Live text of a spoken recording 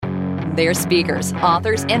They're speakers,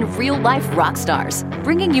 authors, and real-life rock stars,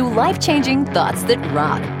 bringing you life-changing thoughts that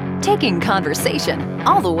rock. Taking conversation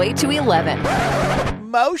all the way to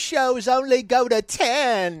 11. Most shows only go to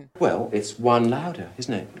 10. Well, it's one louder,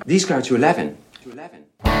 isn't it? These go to 11.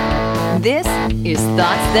 This is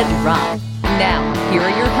Thoughts That Rock. Now, here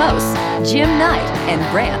are your hosts, Jim Knight and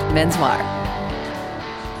Brant Menswar.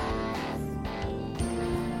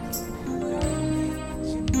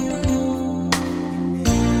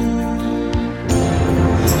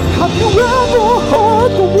 Have you ever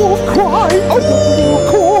heard the wolf cry at the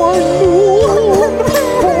Walk-on moon?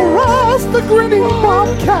 Or ask the grinning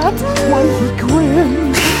bobcat why he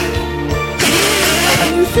grins? Can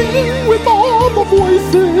you sing with all the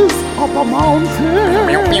voices of the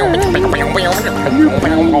mountain? Can you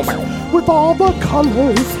paint with all the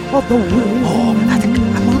colors of the wind? Oh, I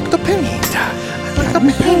like the paint. Can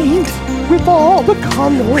you paint with all the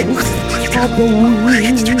colors of the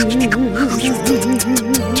wind?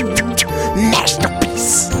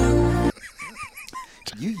 Masterpiece.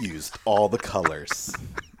 You used all the colors.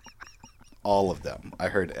 All of them. I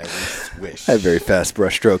heard every swish. I had very fast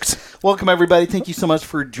brush strokes. Welcome, everybody. Thank you so much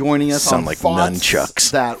for joining us Sound on like Thoughts nunchucks.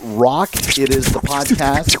 That Rock. It is the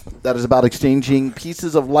podcast that is about exchanging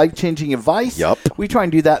pieces of life-changing advice. Yup. We try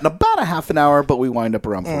and do that in about a half an hour, but we wind up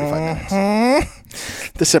around 45 minutes.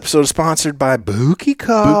 This episode is sponsored by Bookie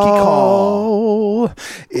Call. Bookie Call.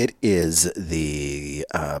 It is the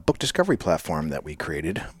book discovery platform that we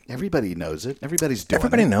created. Everybody knows it. Everybody's doing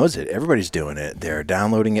Everybody it. knows it. Everybody's doing it. They're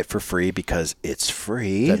downloading it for free because it's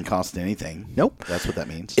free. Doesn't cost anything. Nope. That's what that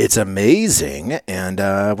means. It's amazing,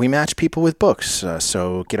 and we match people with books.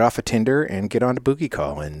 So get off of Tinder and get onto Bookie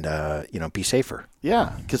Call, and be safer.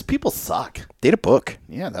 Yeah, because people suck. Date a book.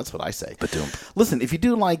 Yeah, that's what I say. Ba-doom. Listen, if you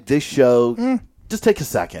do like this show, just take a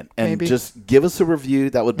second and Maybe. just give us a review.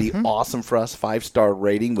 That would be awesome for us. 5-star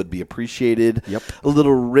rating would be appreciated. Yep. A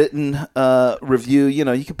little written review. You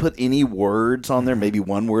know, you can put any words on there. Maybe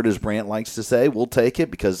one word, as Brant likes to say. We'll take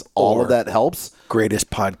it because all Or of that helps.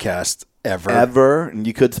 Greatest podcast ever. Ever. And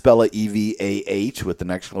you could spell it EVAH with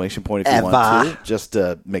an exclamation point if you want to, just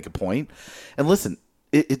to make a point. And listen,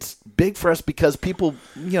 it's big for us because people,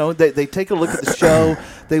 they take a look at the show,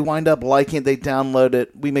 they wind up liking it, they download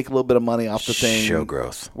it, we make a little bit of money off the thing. Show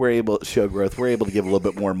growth. We're able to give a little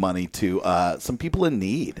bit more money to some people in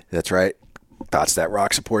need. That's right. Thoughts That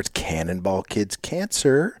Rock supports Cannonball Kids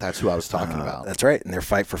Cancer. That's who I was talking about. That's right. And their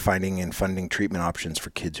fight for finding and funding treatment options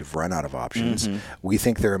for kids who've run out of options. We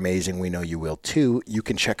think they're amazing. We know you will too. You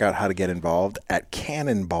can check out how to get involved at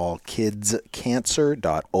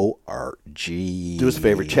cannonballkidscancer.org. Do us a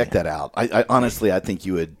favor, check that out. I honestly, I think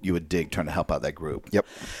you would dig trying to help out that group. Yep.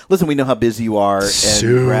 Listen, we know how busy you are, and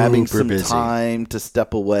Super grabbing some busy. time to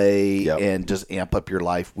step away Yep. and just amp up your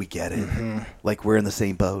life. We get it. Like we're in the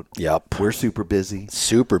same boat. Yep. We're super busy.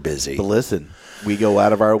 Super busy. But listen, we go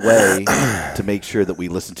out of our way to make sure that we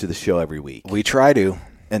listen to the show every week, We try to.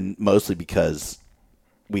 and mostly because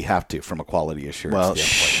we have to from a quality assurance Well,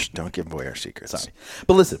 standpoint. don't give away our secrets. Sorry.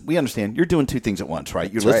 But listen, we understand you're doing two things at once,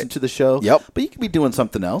 right? You're That's listening right. to the show, Yep. but you could be doing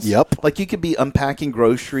something else. Yep. Like you could be unpacking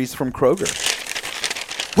groceries from Kroger.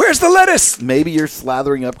 Where's the lettuce? Maybe you're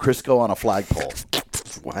slathering up Crisco on a flagpole.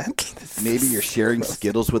 What? Maybe you're sharing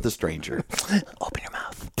Skittles with a stranger. Open your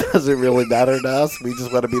mouth. Does it really matter to us? We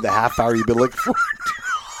just want to be the half hour you've been looking for.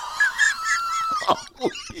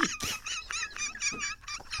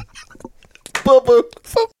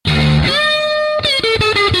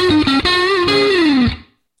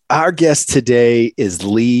 Our guest today is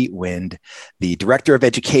Lee Wind, the Director of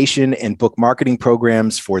Education and Book Marketing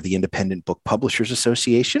Programs for the Independent Book Publishers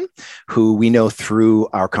Association, who we know through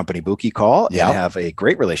our company Bookie Call and have a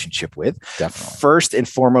great relationship with. Definitely. First and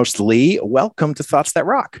foremost, Lee, welcome to Thoughts That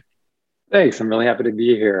Rock. Thanks. I'm really happy to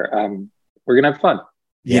be here. We're going to have fun.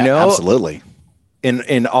 You know, absolutely.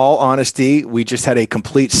 In all honesty, we just had a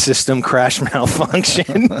complete system crash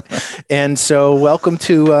malfunction. And so welcome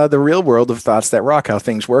to the real world of Thoughts That Rock, how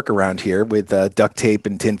things work around here with duct tape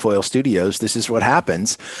and tinfoil studios. This is what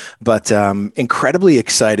happens. But incredibly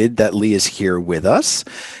excited that Lee is here with us.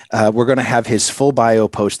 We're going to have his full bio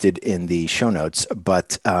posted in the show notes,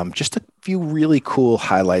 but just a few really cool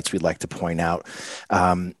highlights we'd like to point out.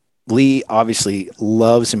 Lee obviously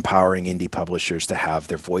loves empowering indie publishers to have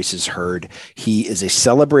their voices heard. He is a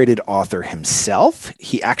celebrated author himself.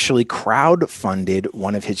 He actually crowdfunded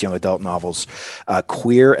one of his young adult novels,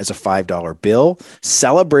 Queer, as a $5 bill,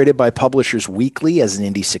 celebrated by Publishers Weekly as an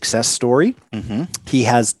indie success story. Mm-hmm. He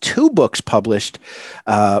has 2 books published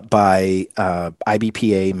by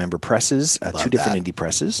IBPA member presses, 2 different indie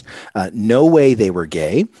presses. No Way They Were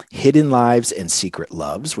Gay, Hidden Lives and Secret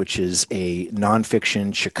Loves, which is a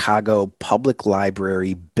nonfiction Chicago Chicago Public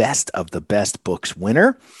Library Best of the Best Books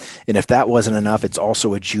winner. And if that wasn't enough, it's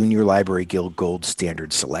also a Junior Library Guild Gold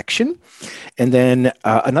Standard selection. And then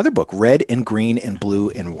another book, Red and Green and Blue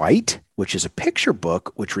and White, which is a picture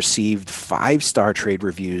book, which received 5-star trade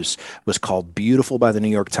reviews, was called Beautiful by the New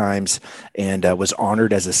York Times, and was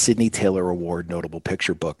honored as a Sidney Taylor Award notable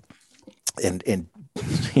picture book. And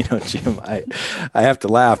you know, Jim, I have to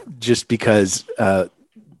laugh just because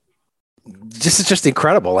this is just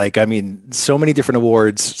incredible. Like, I mean, so many different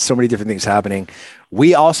awards, so many different things happening.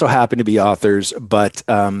 We also happen to be authors, but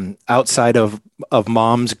outside of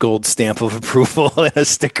Mom's gold stamp of approval and a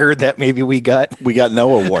sticker that maybe we got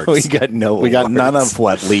no awards. We got none of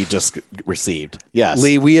what Lee just received. Yes,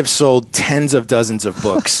 Lee, we have sold tens of dozens of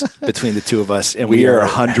books between the two of us, and we are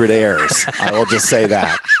 100 heirs. I will just say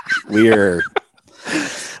that we were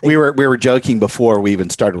joking before we even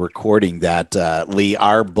started recording that Lee,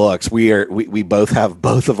 our books, we both have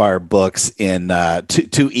both of our books in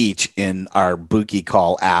two each in our Bookie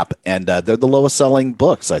Call app, and they're the lowest selling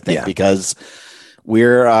books, I think, because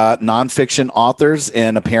we're nonfiction authors,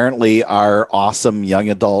 and apparently our awesome young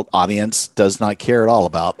adult audience does not care at all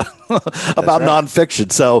about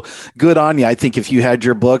nonfiction. So good on you. I think if you had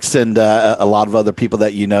your books and a lot of other people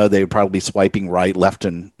that you know, they would probably be swiping right, left,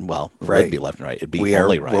 and it'd be left and right. It'd be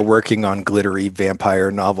only right. We're working on glittery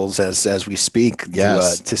vampire novels as we speak.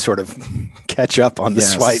 Yes. To sort of catch up on the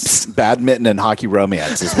swipes. Badminton and hockey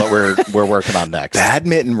romance is what we're working on next.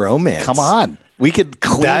 Badminton romance. Come on. We could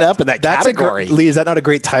clean up in that category. Lee, is that not a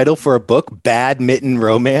great title for a book? Badminton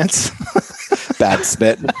romance? Bad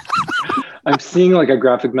smitten. I'm seeing like a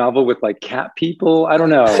graphic novel with like cat people. I don't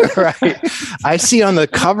know. Right. I see on the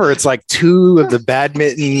cover, it's like two of the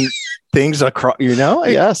badminton things across, you know?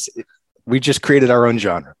 Yes. We just created our own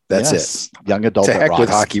genre. That's it. Young adult. To heck with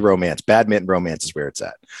hockey romance. Badminton romance is where it's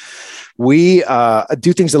at. We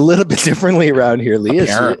do things a little bit differently around here, Lee,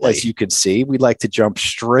 as you can see. We'd like to jump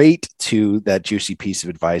straight to that juicy piece of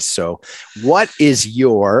advice. So what is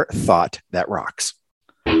your thought that rocks?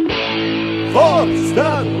 Thoughts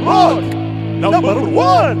that rock! Number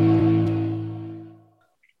one!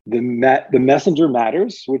 The messenger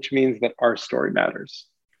matters, which means that our story matters.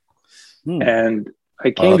 And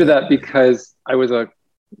I came to that because I was a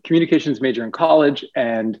communications major in college,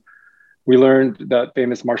 and we learned that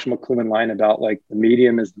famous Marshall McLuhan line about like the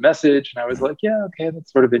medium is the message. And I was like, yeah, okay,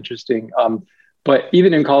 that's sort of interesting. But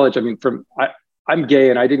even in college, I mean, I'm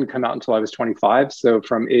gay and I didn't come out until I was 25. So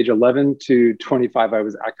from age 11 to 25, I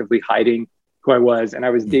was actively hiding who I was, and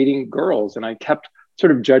I was dating girls, and I kept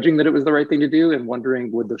sort of judging that it was the right thing to do and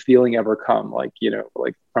wondering, would the feeling ever come? Like, you know,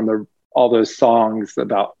 like from all those songs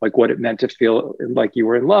about like what it meant to feel like you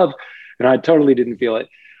were in love. And I totally didn't feel it.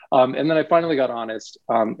 And then I finally got honest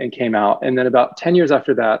and came out. And then about 10 years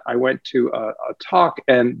after that, I went to a talk,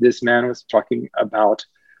 and this man was talking about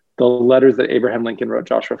the letters that Abraham Lincoln wrote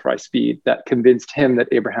Joshua Fry Speed that convinced him that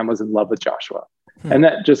Abraham was in love with Joshua. And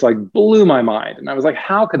that just like blew my mind. And I was like,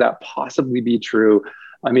 how could that possibly be true?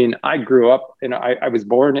 I mean, I grew up and I was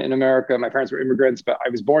born in America. My parents were immigrants, but I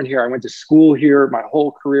was born here. I went to school here my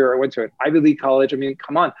whole career. I went to an Ivy League college. I mean,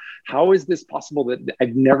 come on, how is this possible that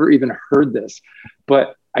I've never even heard this?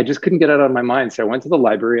 But I just couldn't get it out of my mind. So I went to the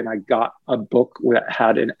library and I got a book that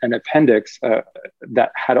had an appendix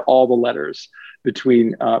that had all the letters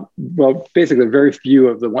between, basically very few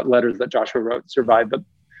of the letters that Joshua wrote survived, but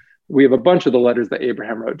we have a bunch of the letters that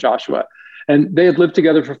Abraham wrote Joshua. And they had lived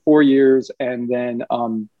together for 4 years. And then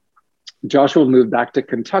Joshua moved back to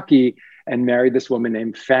Kentucky and married this woman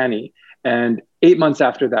named Fanny. And 8 months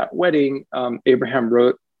after that wedding, Abraham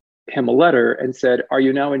wrote him a letter and said, are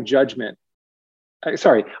you now in judgment?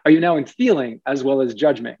 Are you now in feeling as well as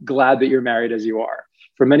judgment? Glad that you're married as you are.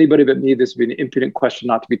 From anybody but me, this would be an impudent question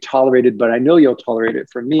not to be tolerated, but I know you'll tolerate it.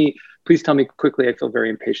 From me, please tell me quickly. I feel very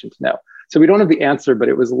impatient to know. So we don't have the answer, but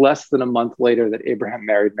it was less than a month later that Abraham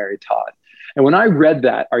married Mary Todd. And when I read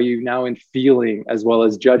that, are you now in feeling as well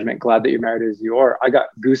as judgment? Glad that you're married as you are. I got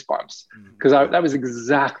goosebumps because that was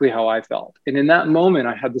exactly how I felt. And in that moment,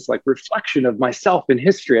 I had this like reflection of myself in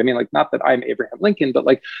history. I mean, like, not that I'm Abraham Lincoln, but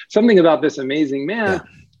like something about this amazing man,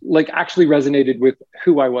 like actually resonated with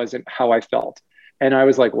who I was and how I felt. And I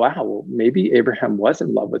was like, wow, well, maybe Abraham was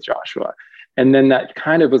in love with Joshua. And then that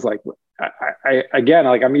kind of was like,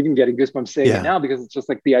 I'm even getting goosebumps saying it now, because it's just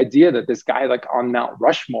like the idea that this guy like on Mount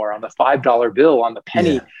Rushmore, on the $5 bill, on the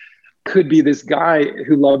penny, could be this guy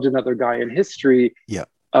who loved another guy in history. You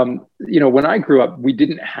know, when I grew up, we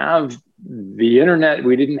didn't have the internet.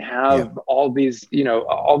 We didn't have all these, you know,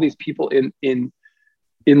 all these people in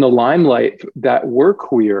the limelight that were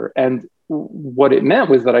queer. And what it meant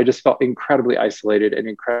was that I just felt incredibly isolated and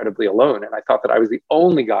incredibly alone. And I thought that I was the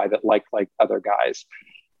only guy that liked other guys.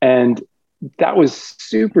 And that was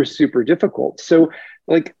super, super difficult. So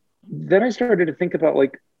like, then I started to think about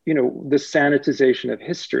like, you know, the sanitization of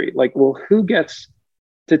history. Like, well, who gets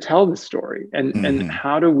to tell the story? And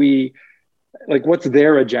how do we, like, what's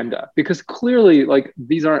their agenda? Because clearly, like,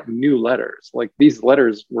 these aren't new letters. Like, these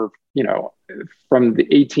letters were, you know, from the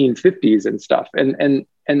 1850s and stuff. And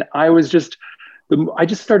I was just, I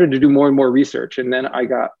just started to do more and more research. And then I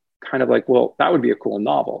got kind of like, well, that would be a cool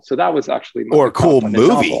novel. So that was actually or a cool movie.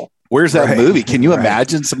 Novel. Where's that movie? Can you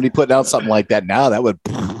imagine somebody putting out something like that now? That would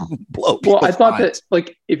blow people's Well, I thought minds. that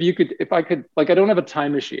like, if I could, like, I don't have a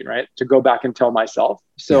time machine, right, to go back and tell myself.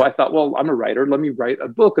 So I thought, well, I'm a writer. Let me write a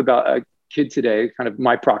book about a kid today, kind of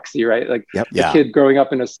my proxy, right? Like a kid growing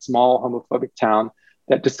up in a small homophobic town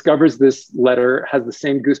that discovers this letter, has the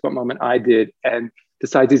same goosebump moment I did, and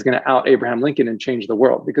decides he's going to out Abraham Lincoln and change the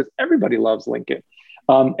world because everybody loves Lincoln.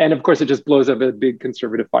 And of course, it just blows up a big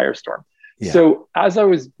conservative firestorm. Yeah. So as I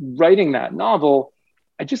was writing that novel,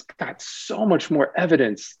 I just got so much more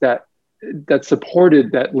evidence that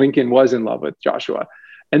supported that Lincoln was in love with Joshua.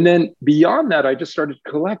 And then beyond that, I just started to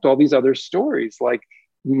collect all these other stories, like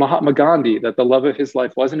Mahatma Gandhi, that the love of his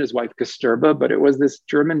life wasn't his wife Kasturba, but it was this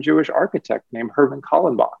German Jewish architect named Hermann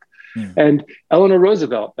Kallenbach. And Eleanor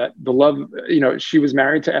Roosevelt, that the love, you know, she was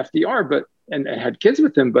married to FDR, but and had kids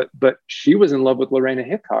with him, but she was in love with Lorena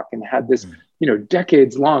Hickok and had this, you know,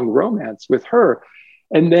 decades long romance with her.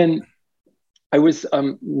 And then I was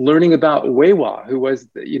learning about Wewa, who was,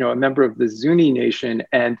 you know, a member of the Zuni nation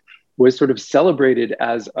and was sort of celebrated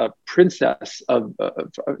as a princess of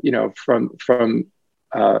you know, from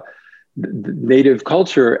native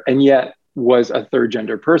culture, and yet was a third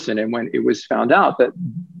gender person. And when it was found out that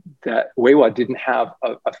Wewa didn't have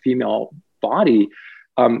a female body,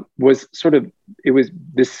 was sort of, it was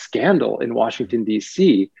this scandal in Washington,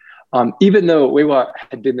 D.C., even though Wewa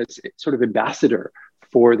had been this sort of ambassador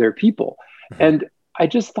for their people. And I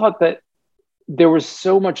just thought that there was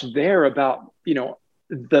so much there about, you know,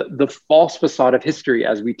 the false facade of history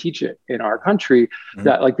as we teach it in our country,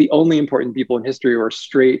 that like the only important people in history were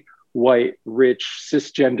straight, white, rich,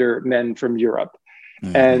 cisgender men from Europe.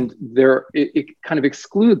 And it kind of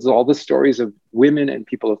excludes all the stories of women and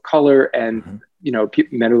people of color and, you know,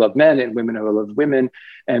 men who love men and women who love women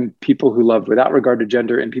and people who loved without regard to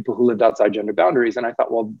gender and people who lived outside gender boundaries. And I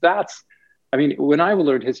thought, well, I mean, when I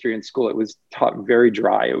learned history in school, it was taught very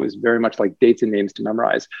dry. It was very much like dates and names to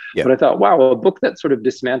memorize. But I thought, wow, a book that sort of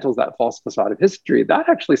dismantles that false facade of history, that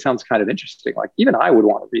actually sounds kind of interesting. Like even I would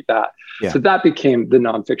want to read that. So that became the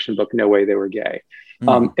nonfiction book, No Way They Were Gay.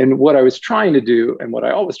 And what I was trying to do, and what I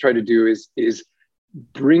always try to do, is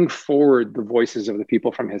bring forward the voices of the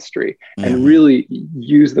people from history and really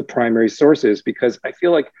use the primary sources, because I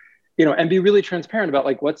feel like, you know, and be really transparent about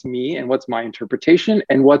like what's me and what's my interpretation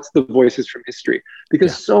and what's the voices from history.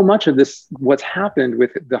 Because so much of this, what's happened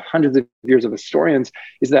with the hundreds of years of historians,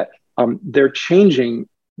 is that they're changing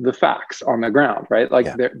the facts on the ground, right? Like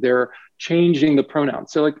they're changing the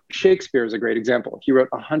pronouns. So like Shakespeare is a great example. He wrote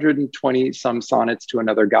 120 some sonnets to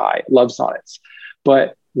another guy, love sonnets.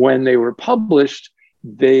 But when they were published,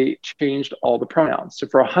 they changed all the pronouns. So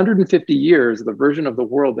for 150 years, the version of the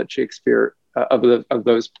world that Shakespeare, of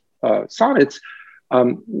those sonnets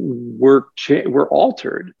were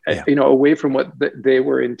altered, you know, away from what they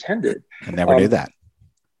were intended. I never knew that.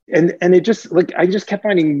 And it just like, I just kept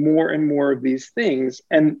finding more and more of these things.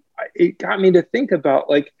 And it got me to think about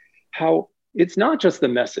like how it's not just the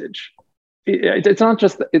message. It's not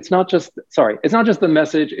just the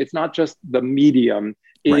message. It's not just the medium.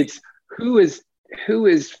 It's who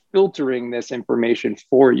is filtering this information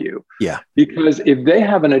for you. Because if they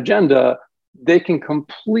have an agenda, they can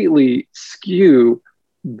completely skew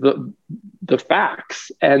the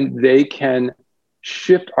facts, and they can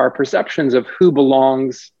shift our perceptions of who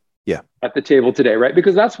belongs at the table today, right?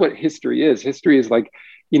 Because that's what history is. History is like,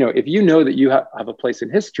 you know, if you know that you have a place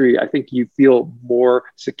in history, I think you feel more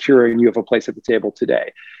secure and you have a place at the table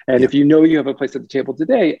today. And if you know you have a place at the table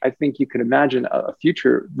today, I think you can imagine a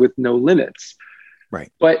future with no limits.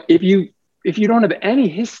 Right. But if you don't have any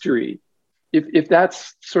history, if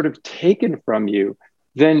that's sort of taken from you,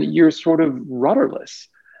 then you're sort of rudderless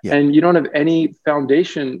and you don't have any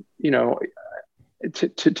foundation, you know,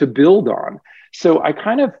 to build on. So I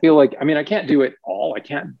kind of feel like, I mean, I can't do it all. I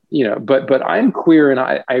can't, you know, but I'm queer, and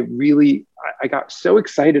I got so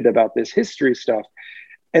excited about this history stuff.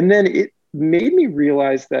 And then it made me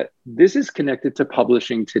realize that this is connected to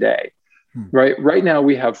publishing today, right? Right now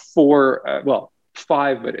we have 5,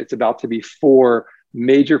 but it's about to be 4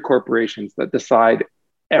 major corporations that decide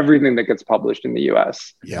everything that gets published in the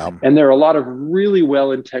US. Yeah. And there are a lot of really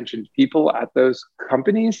well-intentioned people at those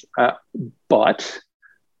companies, but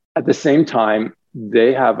at the same time,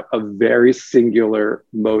 they have a very singular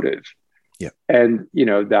motive. Yeah. And,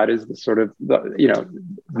 that is the sort of,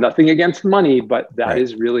 nothing against money, but that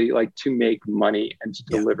is really like to make money and to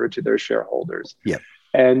deliver to their shareholders. Yeah.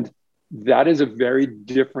 And that is a very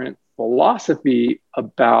different philosophy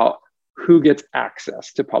about who gets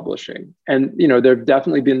access to publishing. And, there have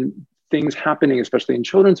definitely been things happening, especially in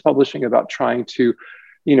children's publishing, about trying to,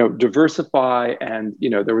 diversify. And,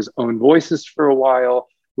 there was Own Voices for a while,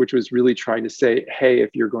 which was really trying to say, hey, if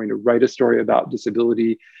you're going to write a story about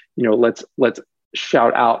disability, let's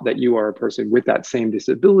shout out that you are a person with that same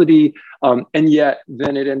disability. And yet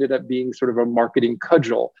then it ended up being sort of a marketing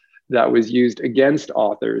cudgel that was used against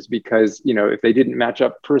authors because, if they didn't match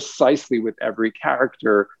up precisely with every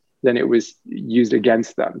character, then it was used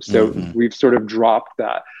against them. So we've sort of dropped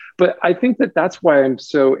that. But I think that that's why I'm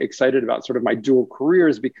so excited about sort of my dual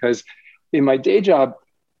careers, because in my day job,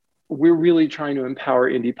 we're really trying to empower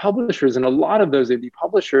indie publishers. And a lot of those indie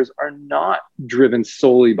publishers are not driven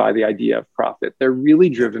solely by the idea of profit. They're really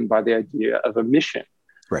driven by the idea of a mission.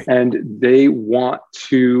 Right. And they want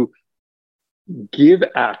to give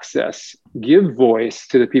access, give voice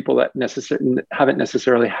to the people that haven't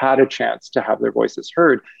necessarily had a chance to have their voices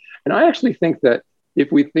heard. And I actually think that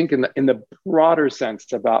if we think in the broader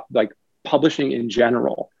sense about like publishing in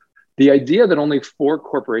general, the idea that only 4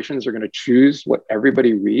 corporations are going to choose what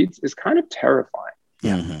everybody reads is kind of terrifying.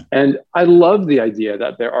 Yeah. And I love the idea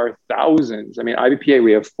that there are thousands. I mean, IBPA,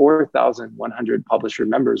 we have 4,100 publisher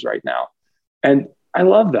members right now. And I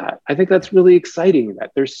love that. I think that's really exciting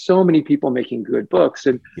that there's so many people making good books.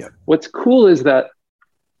 And what's cool is that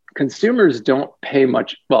consumers don't pay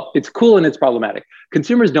much. Well, it's cool and it's problematic.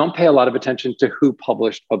 Consumers don't pay a lot of attention to who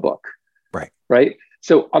published a book. Right.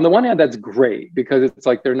 So on the one hand, that's great because it's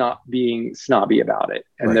like they're not being snobby about it.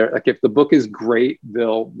 And they're like, if the book is great,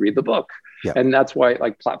 they'll read the book. And that's why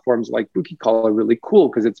like platforms like Bookie.call are really cool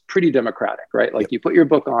because it's pretty democratic, right? Like you put your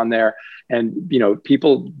book on there and,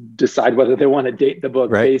 people decide whether they want to date the book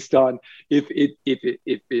based on if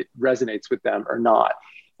it resonates with them or not.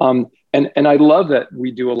 And I love that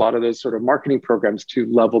we do a lot of those sort of marketing programs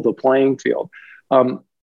to level the playing field.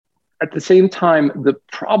 At the same time, the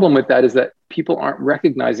problem with that is that people aren't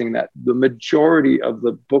recognizing that the majority of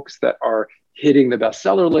the books that are hitting the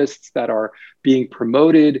bestseller lists, that are being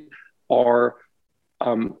promoted, are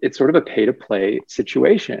it's sort of a pay-to-play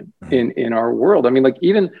situation in our world. I mean, like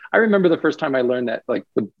I remember the first time I learned that like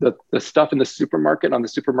the stuff in the supermarket on the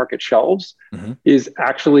supermarket shelves is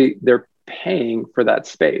actually they're paying for that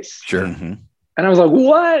space. Sure. And I was like,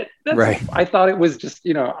 what? I thought it was just,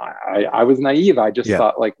 I was naive. I just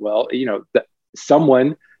thought like, well, that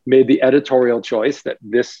someone made the editorial choice that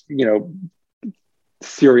this,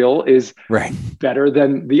 cereal is better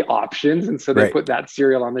than the options. And so they put that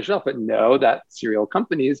cereal on the shelf. But no, that cereal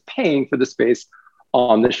company is paying for the space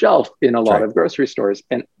on the shelf in a lot of grocery stores.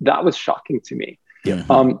 And that was shocking to me.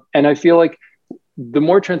 And I feel like the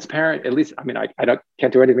more transparent, at least, I mean, I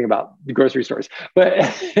can't do anything about the grocery stores, but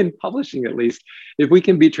in publishing, at least, if we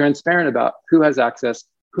can be transparent about who has access,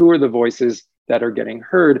 who are the voices that are getting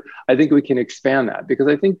heard, I think we can expand that because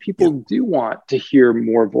I think people do want to hear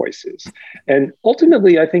more voices. And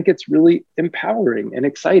ultimately, I think it's really empowering and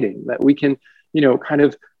exciting that we can, kind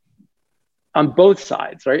of on both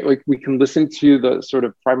sides, right? Like we can listen to the sort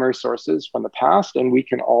of primary sources from the past, and we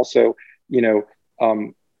can also,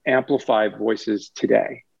 amplify voices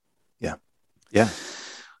today. Yeah.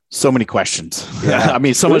 So many questions. I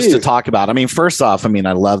mean, so much to talk about. I mean, first off, I mean,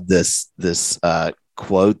 I love this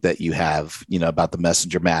quote that you have, about the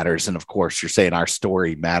messenger matters. And of course, you're saying our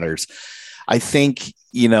story matters. I think,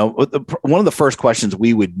 one of the first questions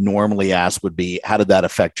we would normally ask would be, how did that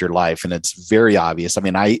affect your life? And it's very obvious. I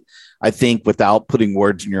mean, I think without putting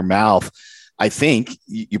words in your mouth, I think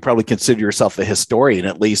you probably consider yourself a historian,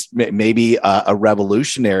 at least maybe a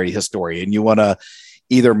revolutionary historian. You want to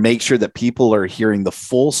either make sure that people are hearing the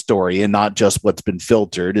full story and not just what's been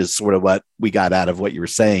filtered is sort of what we got out of what you were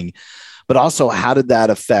saying, but also how did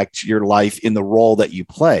that affect your life in the role that you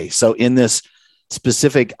play? So in this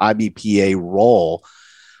specific IBPA role,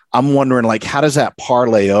 I'm wondering, like, how does that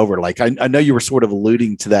parlay over? Like, I know you were sort of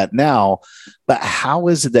alluding to that now, but how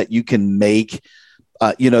is it that you can make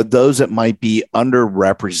those that might be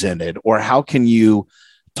underrepresented, or how can you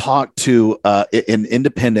talk to an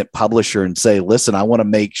independent publisher and say, listen, I want to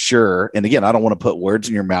make sure, and again, I don't want to put words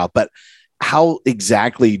in your mouth, but how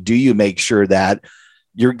exactly do you make sure that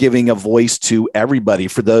you're giving a voice to everybody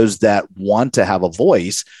for those that want to have a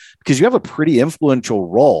voice? Because you have a pretty influential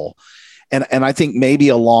role. And I think maybe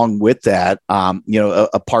along with that,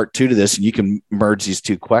 a part two to this, and you can merge these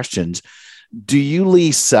two questions. Do you,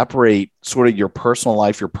 Lee, separate sort of your personal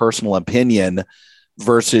life, your personal opinion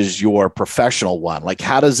versus your professional one? Like,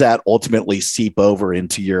 how does that ultimately seep over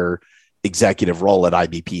into your executive role at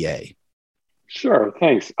IBPA? Sure,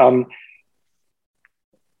 thanks.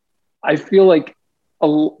 I feel like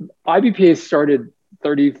IBPA started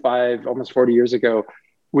 35, almost 40 years ago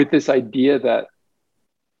with this idea that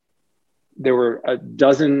there were a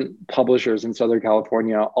dozen publishers in Southern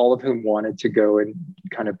California, all of whom wanted to go and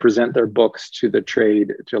kind of present their books to the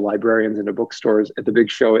trade, to librarians and to bookstores at the big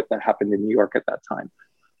show that happened in New York at that time.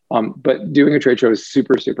 But doing a trade show is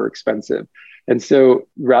super, super expensive. And so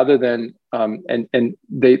rather than,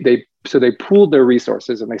 they pooled their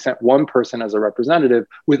resources and they sent one person as a representative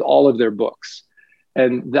with all of their books.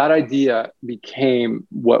 And that idea became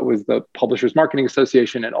what was the Publishers Marketing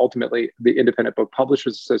Association and ultimately the Independent Book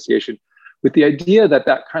Publishers Association, with the idea that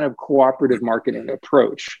that kind of cooperative marketing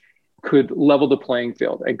approach could level the playing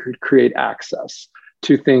field and could create access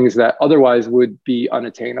to things that otherwise would be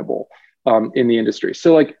unattainable in the industry.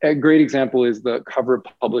 So like a great example is the cover of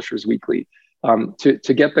Publishers Weekly.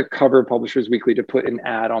 To get the cover of Publishers Weekly to put an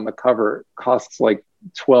ad on the cover costs like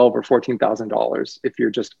 $12,000 or $14,000 if you're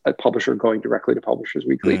just a publisher going directly to Publishers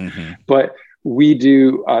Weekly. Mm-hmm. But we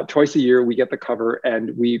do twice a year, we get the cover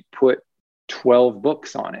and we put 12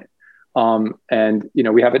 books on it. And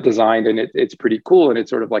we have it designed and it's pretty cool. And it's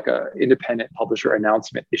sort of like a independent publisher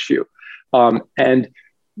announcement issue. And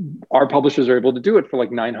our publishers are able to do it for like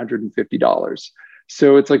 $950.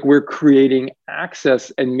 So it's like we're creating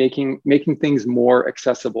access and making things more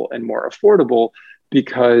accessible and more affordable,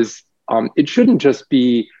 because it shouldn't just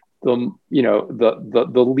be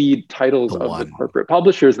the lead titles of the corporate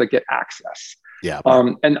publishers that get access. Yeah.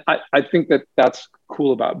 And I think that that's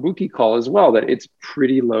cool about Bookie Call as well, that it's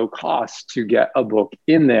pretty low cost to get a book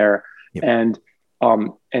in there. Yep.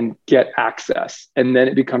 and get access. And then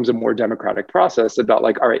it becomes a more democratic process about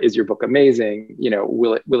like, all right, is your book amazing?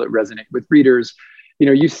 Will it resonate with readers?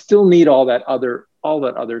 You still need all that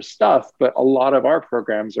other stuff, but a lot of our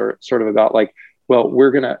programs are sort of about like, well,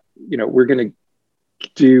 we're gonna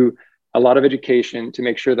do a lot of education to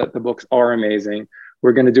make sure that the books are amazing.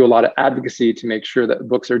 We're going to do a lot of advocacy to make sure that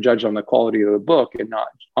books are judged on the quality of the book and not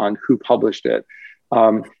on who published it.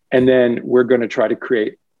 And then we're going to try to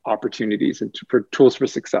create opportunities and for tools for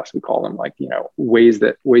success, we call them, like, ways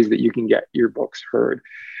that you can get your books heard.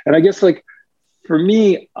 And I guess like for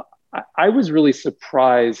me, I was really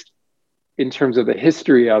surprised in terms of the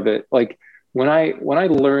history of it. Like when I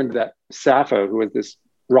learned that Sappho, who was this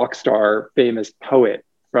rock star, famous poet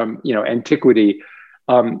from antiquity,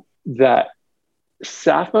 that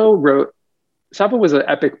Sappho was an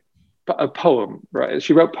epic poem, right?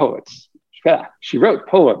 She wrote poets. Yeah, she wrote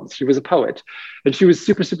poems. She was a poet, and she was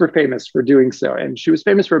super, super famous for doing so. And she was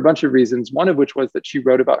famous for a bunch of reasons, one of which was that she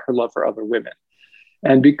wrote about her love for other women.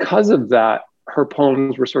 And because of that, her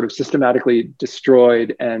poems were sort of systematically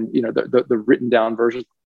destroyed, and the written down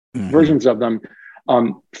versions of them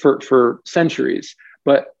for centuries.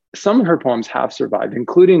 But some of her poems have survived,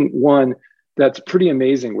 including one that's pretty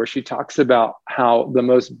amazing, where she talks about how the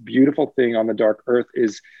most beautiful thing on the dark earth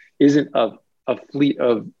isn't a fleet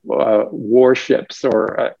of warships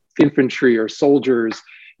or infantry or soldiers.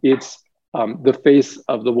 It's the face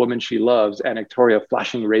of the woman she loves, Anactoria,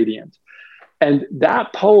 flashing radiant. And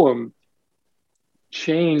that poem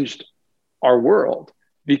changed our world,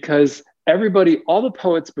 because all the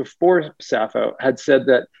poets before Sappho had said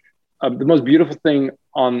that the most beautiful thing,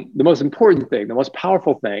 the most important thing, the most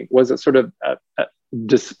powerful thing was a sort of a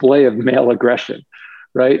display of male aggression,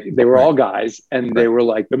 right? They were all guys, and they were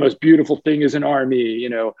like, the most beautiful thing is an army,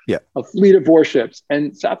 a fleet of warships.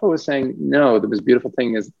 And Sappho was saying, no, the most beautiful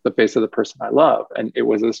thing is the face of the person I love. And it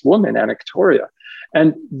was this woman, Anactoria.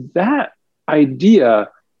 And that idea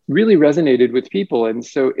really resonated with people. And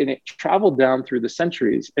it traveled down through the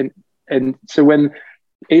centuries. And so when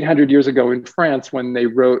 800 years ago in France, when they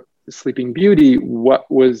wrote Sleeping Beauty, what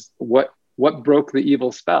broke the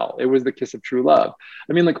evil spell? It was the kiss of true love.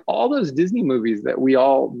 I mean, like all those Disney movies that we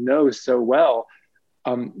all know so well,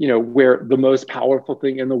 where the most powerful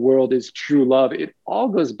thing in the world is true love, it all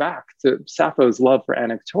goes back to Sappho's love for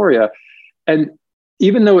Anactoria. And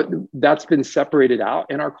even though that's been separated out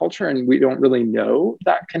in our culture and we don't really know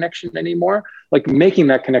that connection anymore, like making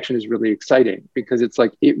that connection is really exciting, because it's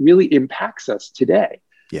like, it really impacts us today.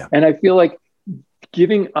 Yeah. And I feel like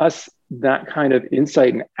giving us that kind of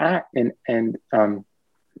insight and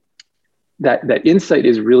that insight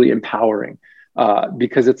is really empowering,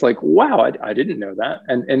 because it's like, wow, I didn't know that.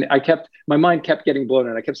 And my mind kept getting blown,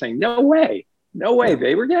 and I kept saying, no way, no way,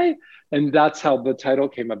 they were gay. And that's how the title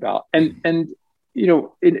came about. And you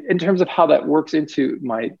know, in terms of how that works into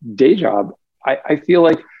my day job, I feel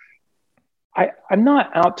like I'm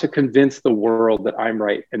not out to convince the world that I'm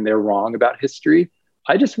right and they're wrong about history.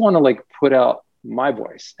 I just want to like put out my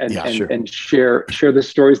voice and share the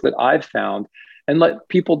stories that I've found and let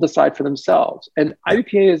people decide for themselves. And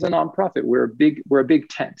IBPA is a nonprofit. We're a big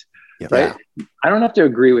tent, right? I don't have to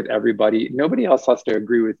agree with everybody. Nobody else has to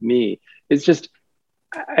agree with me. It's just,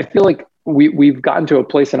 I feel like we've gotten to a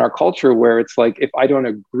place in our culture where it's like, if I don't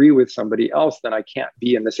agree with somebody else, then I can't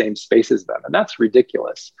be in the same space as them. And that's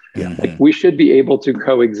ridiculous. Like, we should be able to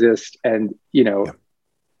coexist, and, you know,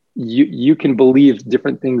 you can believe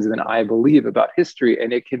different things than I believe about history,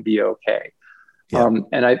 and it can be okay.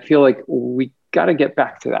 And I feel like we got to get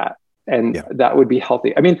back to that, and that would be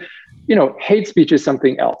healthy. I mean, you know, hate speech is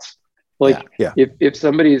something else. Like, if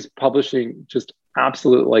somebody is publishing just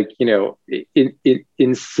absolute, like, you know,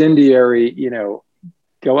 incendiary, you know,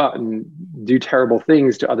 go out and do terrible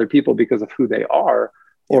things to other people because of who they are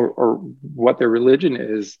or what their religion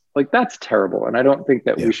is, like, that's terrible. And I don't think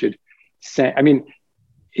that we should say, I mean,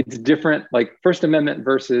 it's different, like First Amendment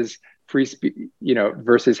versus free speech, you know,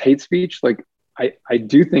 versus hate speech. Like, I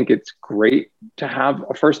do think it's great to have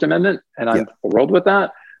a First Amendment, and I'm thrilled with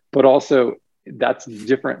that, but also that's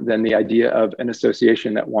different than the idea of an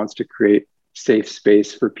association that wants to create safe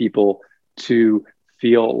space for people to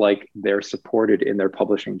feel like they're supported in their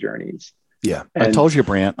publishing journeys. And I told you,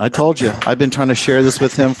 Brant. I told you. I've been trying to share this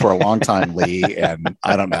with him for a long time, Lee, and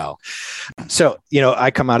I don't know. So, you know,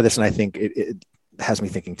 I come out of this and I think it has me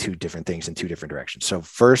thinking two different things in two different directions. So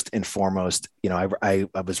first and foremost, you know, I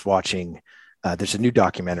was watching, there's a new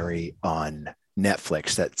documentary on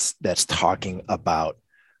Netflix that's talking about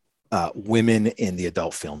women in the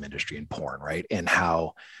adult film industry and porn, right? And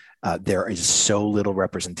how there is so little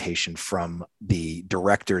representation from the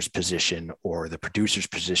director's position or the producer's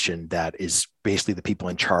position that is basically the people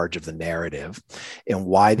in charge of the narrative. And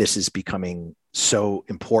why this is becoming so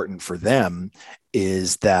important for them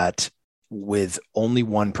is that with only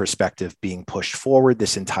one perspective being pushed forward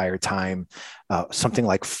this entire time, something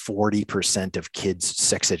like 40% of kids'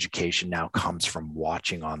 sex education now comes from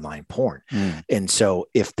watching online porn. And so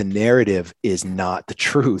if the narrative is not the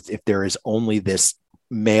truth, if there is only this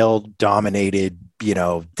male dominated, you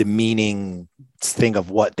know, demeaning thing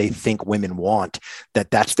of what they think women want,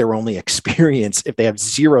 that's their only experience. If they have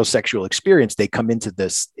zero sexual experience, they come into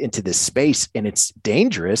this space, and it's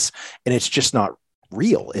dangerous, and it's just not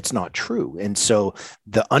real. It's not true. And so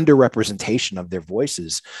the underrepresentation of their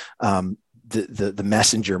voices, the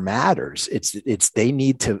messenger matters. It's they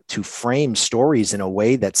need to frame stories in a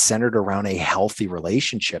way that's centered around a healthy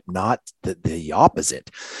relationship, not the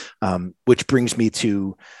opposite. Which brings me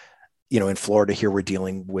to, you know, in Florida here, we're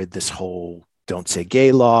dealing with this whole "Don't Say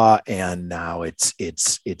Gay" law, and now it's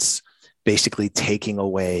basically taking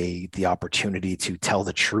away the opportunity to tell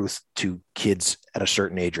the truth to kids at a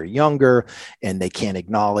certain age or younger, and they can't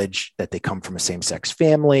acknowledge that they come from a same-sex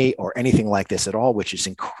family or anything like this at all, which is,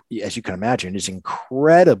 as you can imagine, is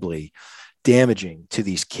incredibly damaging to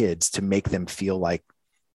these kids, to make them feel like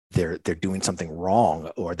they're doing something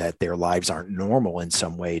wrong or that their lives aren't normal in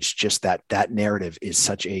some way. It's just that narrative is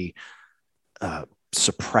such a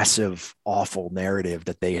suppressive, awful narrative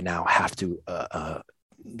that they now have to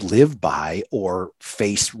live by or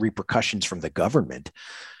face repercussions from the government.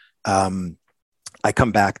 I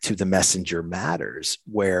come back to the messenger matters,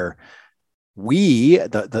 where we,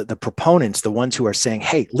 the proponents, the ones who are saying,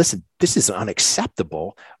 hey, listen, this is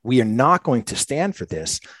unacceptable, we are not going to stand for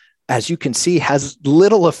this, as you can see, has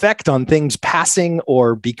little effect on things passing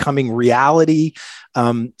or becoming reality.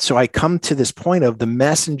 So I come to this point of the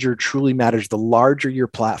messenger truly matters. The larger your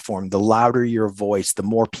platform, the louder your voice, the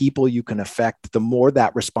more people you can affect, the more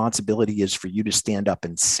that responsibility is for you to stand up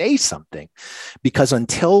and say something. Because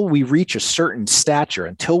until we reach a certain stature,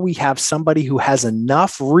 until we have somebody who has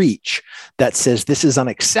enough reach that says this is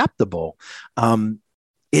unacceptable,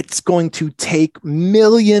 it's going to take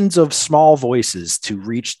millions of small voices to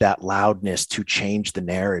reach that loudness, to change the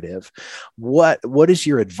narrative. What is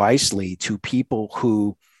your advice, Lee, to people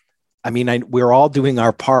who, I mean, we're all doing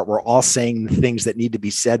our part. We're all saying the things that need to be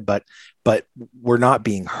said, but we're not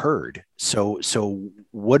being heard. So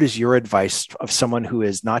what is your advice of someone who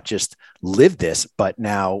has not just lived this, but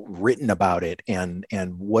now written about it? And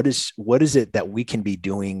what is it that we can be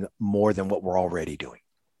doing more than what we're already doing?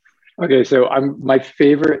 Okay, so my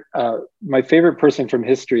favorite person from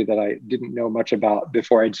history that I didn't know much about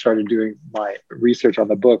before I started doing my research on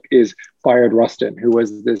the book is Bayard Rustin, who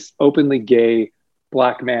was this openly gay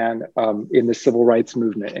Black man in the civil rights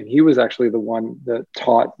movement. And he was actually the one that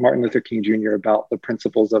taught Martin Luther King Jr. about the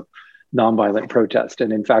principles of nonviolent protest.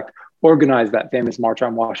 And in fact, organized that famous March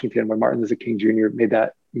on Washington when Martin Luther King Jr.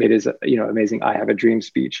 made his amazing "I Have a Dream"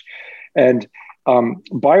 speech. And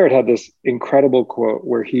Bayard had this incredible quote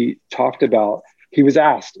where he talked about, he was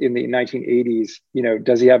asked in the 1980s,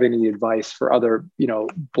 does he have any advice for other,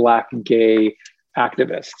 Black gay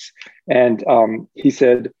activists? And he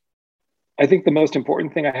said, I think the most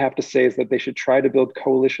important thing I have to say is that they should try to build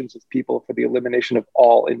coalitions of people for the elimination of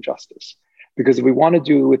all injustice. Because if we want to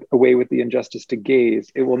do away with the injustice to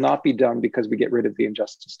gays, it will not be done because we get rid of the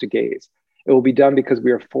injustice to gays. It will be done because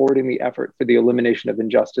we are forwarding the effort for the elimination of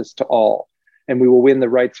injustice to all. And we will win the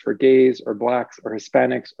rights for gays or Blacks or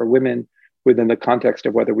Hispanics or women within the context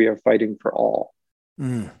of whether we are fighting for all.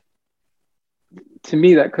 To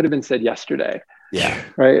me, that could have been said yesterday. Yeah.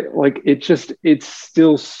 Right. Like it's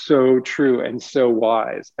still so true and so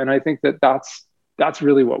wise. And I think that's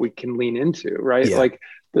really what we can lean into, right? Yeah. Like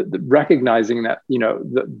the recognizing that,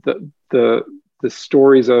 the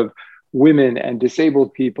stories of women and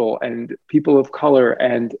disabled people and people of color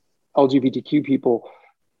and LGBTQ people,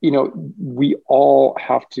 we all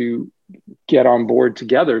have to get on board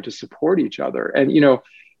together to support each other. And,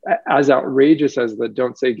 as outrageous as the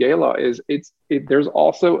 "Don't Say Gay" law is, there's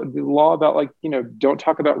also the law about don't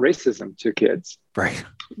talk about racism to kids. Right.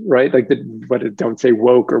 Like "Don't Say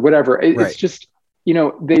woke" or whatever. Right. It's just,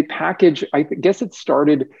 they package, I guess it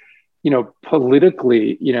started,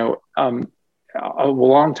 politically, a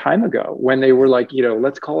long time ago when they were like,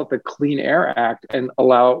 let's call it the Clean Air Act and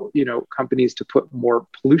allow, companies to put more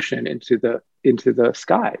pollution into the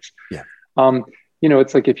skies. Yeah.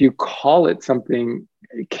 It's like, if you call it something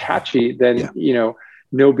catchy, then,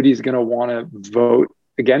 nobody's going to want to vote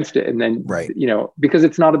against it. And then, because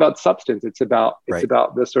it's not about substance, it's about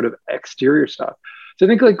the sort of exterior stuff. So I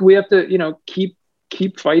think we have to,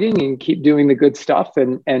 keep fighting and keep doing the good stuff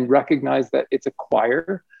and recognize that it's a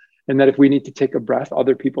choir. And that if we need to take a breath,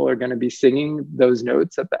 other people are going to be singing those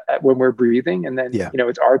notes when we're breathing. And then,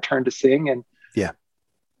 it's our turn to sing and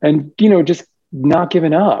just not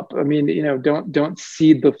giving up. I mean, don't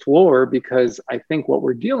cede the floor, because I think what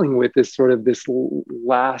we're dealing with is sort of this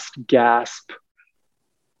last gasp,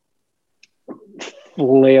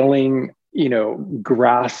 flailing,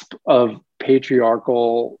 grasp of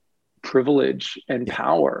patriarchal privilege and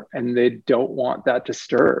power, and they don't want that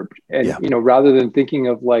disturbed. And rather than thinking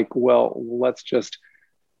of let's just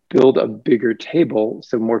build a bigger table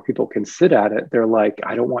so more people can sit at it, they're like,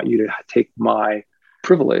 I don't want you to take my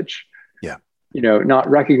privilege. Not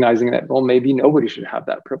recognizing that, well, maybe nobody should have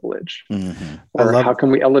that privilege. Or how can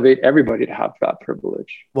we elevate everybody to have that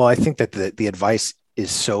privilege? Well, I think that the advice is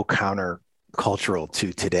so countercultural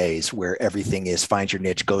to today's, where everything is find your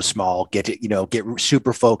niche, go small, get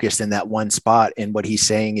super focused in that one spot. And what he's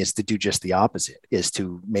saying is to do just the opposite, is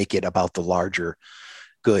to make it about the larger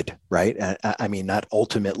good, right? I mean, that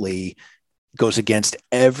ultimately goes against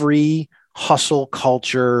every hustle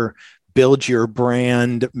culture, build your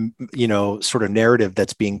brand, sort of narrative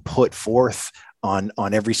that's being put forth on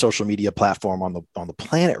every social media platform on the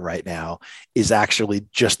planet right now. Is actually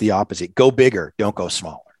just the opposite. Go bigger, don't go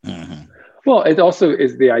smaller. Mm-hmm. Well, it also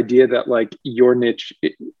is the idea that your niche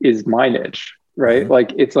is my niche, right?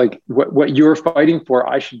 Mm-hmm. It's like what you're fighting for,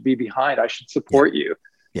 I should be behind. I should support you.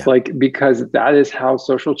 Yeah. Because that is how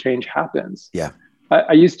social change happens. Yeah.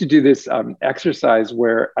 I used to do this exercise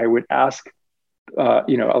where I would ask,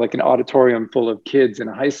 like an auditorium full of kids in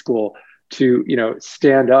a high school to,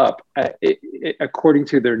 stand up according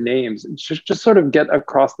to their names, and just sort of get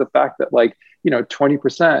across the fact that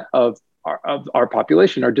 20% of our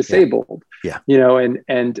population are disabled. Yeah.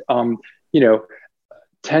 And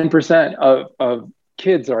 10% of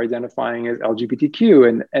kids are identifying as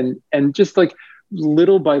LGBTQ, and just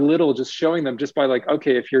little by little, just showing them just by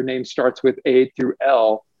okay, if your name starts with A through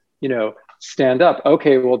L, stand up.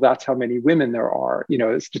 Okay, well, that's how many women there are,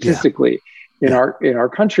 statistically in our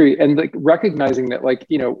country. And recognizing that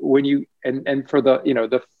when you, and for the,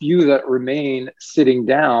 the few that remain sitting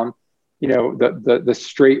down, the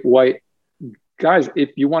straight white guys, if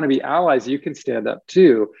you want to be allies, you can stand up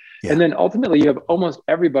too. Yeah. And then ultimately you have almost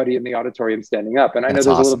everybody in the auditorium standing up. And I know there's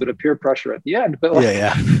awesome. A little bit of peer pressure at the end, but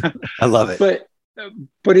I love it.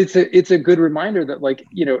 But it's a good reminder that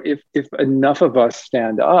if enough of us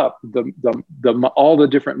stand up, all the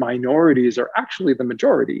different minorities are actually the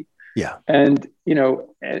majority. Yeah. And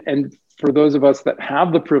and for those of us that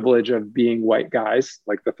have the privilege of being white guys,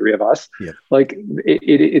 like the three of us,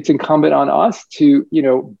 it's incumbent on us to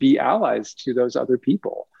be allies to those other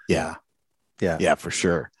people. Yeah. Yeah, for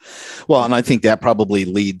sure. Well, and I think that probably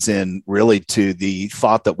leads in really to the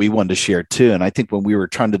thought that we wanted to share too. And I think when we were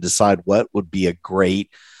trying to decide what would be a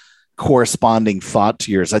great corresponding thought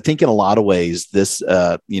to yours, I think in a lot of ways, this,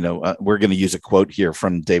 we're going to use a quote here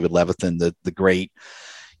from David Levithan, the great,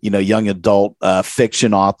 young adult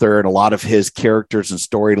fiction author, and a lot of his characters and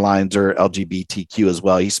storylines are LGBTQ as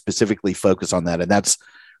well. He specifically focused on that. And that's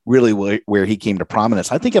really where he came to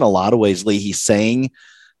prominence. I think in a lot of ways, Lee, he's saying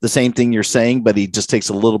the same thing you're saying, but he just takes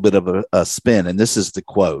a little bit of a spin. And this is the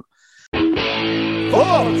quote.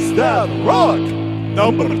 Thoughts That Rock,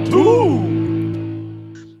 number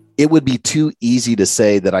 2. It would be too easy to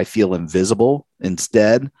say that I feel invisible.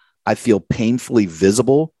 Instead, I feel painfully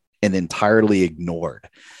visible and entirely ignored.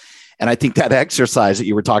 And I think that exercise that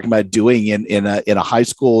you were talking about doing in a high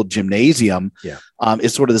school gymnasium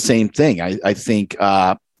is sort of the same thing. I think,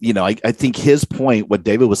 I think his point, what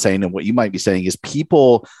David was saying and what you might be saying, is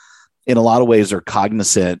people in a lot of ways are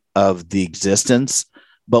cognizant of the existence,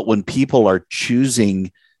 but when people are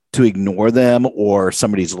choosing to ignore them or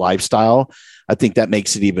somebody's lifestyle, I think that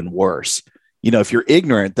makes it even worse. If you're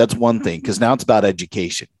ignorant, that's one thing, because now it's about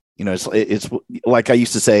education. It's like I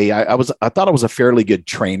used to say, I thought I was a fairly good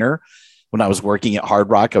trainer when I was working at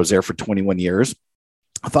Hard Rock. I was there for 21 years.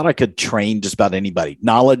 I thought I could train just about anybody.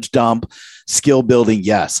 Knowledge dump, skill building,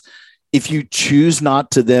 yes. If you choose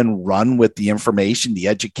not to then run with the information, the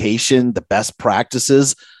education, the best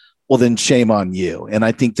practices, well, then shame on you. And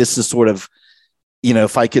I think this is sort of,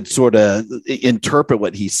 if I could sort of interpret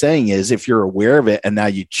what he's saying is, if you're aware of it and now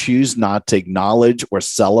you choose not to acknowledge or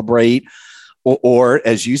celebrate, or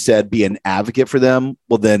as you said, be an advocate for them,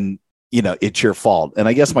 well, then, it's your fault. And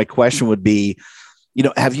I guess my question would be,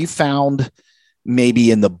 have you found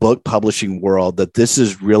maybe in the book publishing world that this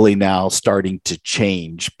is really now starting to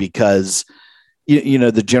change? Because,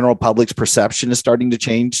 the general public's perception is starting to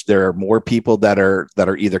change. There are more people that are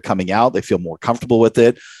either coming out, they feel more comfortable with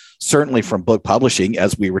it. Certainly from book publishing,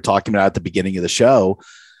 as we were talking about at the beginning of the show,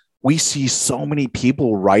 we see so many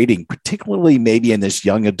people writing, particularly maybe in this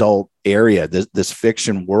young adult area, this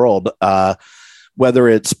fiction world, whether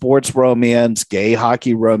it's sports romance, gay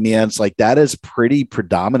hockey romance, like that is pretty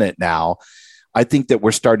predominant now. I think that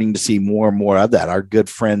we're starting to see more and more of that. Our good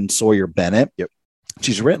friend Sawyer Bennett,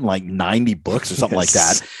 she's written like 90 books or something like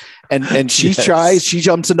that. And she tries, she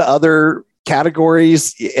jumps into other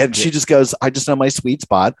categories and she just goes, I just know my sweet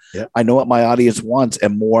spot. I know what my audience wants.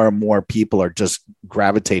 And more people are just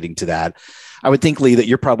gravitating to that. I would think, Lee, that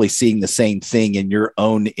you're probably seeing the same thing in your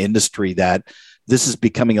own industry, that this is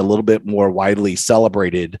becoming a little bit more widely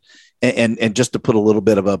celebrated. And just to put a little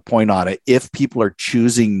bit of a point on it, if people are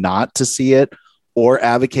choosing not to see it or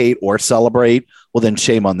advocate or celebrate, well, then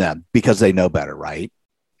shame on them because they know better, right?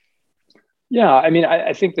 Yeah, I mean,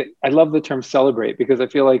 I think that I love the term celebrate, because I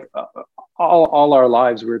feel like all our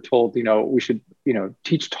lives we're told, we should,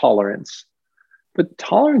 teach tolerance, but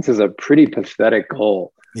tolerance is a pretty pathetic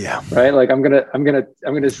goal. Yeah. Right. Like I'm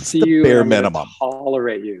gonna see you, bare minimum,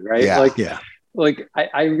 tolerate you. Right. Yeah. Like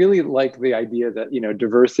I really like the idea that,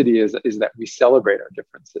 diversity is that we celebrate our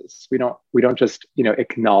differences. We don't just,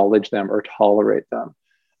 acknowledge them or tolerate them.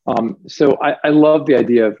 So I love the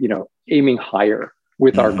idea of, aiming higher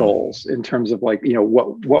with our goals in terms of like,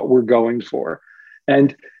 what we're going for.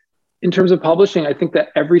 And in terms of publishing, I think that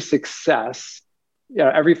every success,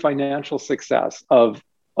 every financial success of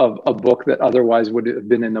a book that otherwise would have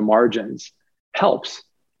been in the margins helps,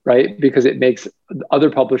 right? Because it makes other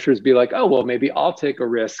publishers be like, oh, well, maybe I'll take a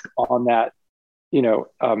risk on that,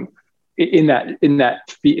 in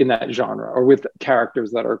that genre, or with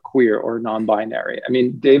characters that are queer or non-binary. I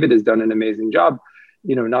mean, David has done an amazing job,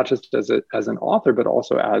 not just as an author, but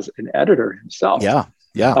also as an editor himself. Yeah.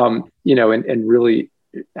 And really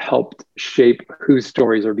helped shape whose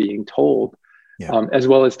stories are being told, as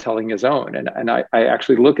well as telling his own. And I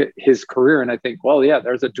actually look at his career and I think, well, yeah,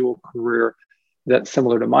 there's a dual career that's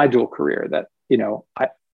similar to my dual career that,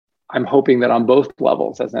 I'm hoping that on both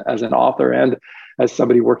levels, as an author and as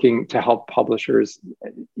somebody working to help publishers,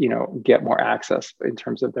 get more access in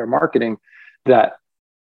terms of their marketing, that,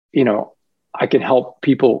 I can help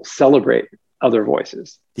people celebrate other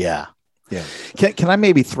voices. Yeah. Can I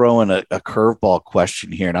maybe throw in a curveball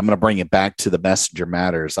question here? And I'm going to bring it back to the Messenger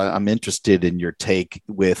Matters. I'm interested in your take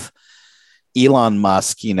with Elon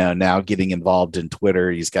Musk, now getting involved in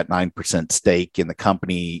Twitter. He's got 9% stake in the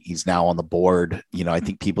company. He's now on the board. I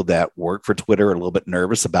think people that work for Twitter are a little bit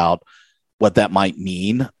nervous about what that might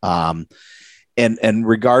mean. And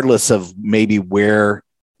regardless of maybe where,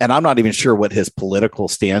 and I'm not even sure what his political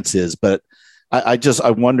stance is, but I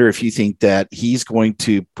wonder if you think that he's going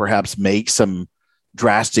to perhaps make some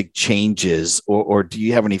drastic changes, or do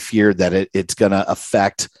you have any fear that it's going to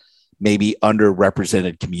affect maybe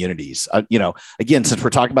underrepresented communities? Again, since we're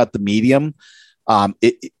talking about the medium,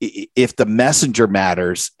 if the messenger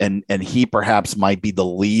matters, and he perhaps might be the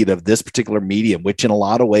lead of this particular medium, which in a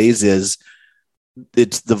lot of ways it's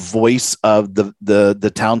the voice of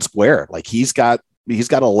the town square. Like he's got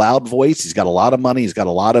a loud voice, he's got a lot of money, he's got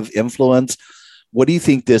a lot of influence. What do you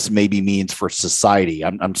think this maybe means for society?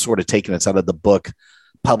 I'm sort of taking us out of the book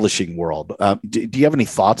publishing world. Do you have any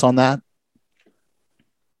thoughts on that?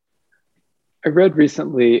 I read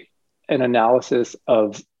recently an analysis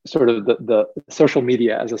of sort of the social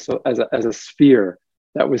media as a sphere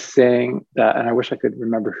that was saying that, and I wish I could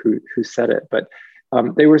remember who said it, but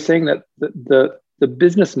they were saying that the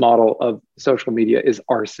business model of social media is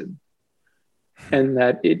arson, and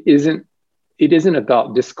that it isn't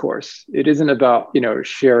about discourse. It isn't about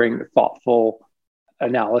sharing thoughtful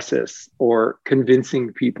analysis or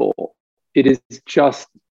convincing people. It's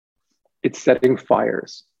setting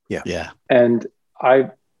fires. Yeah. And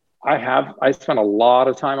I spent a lot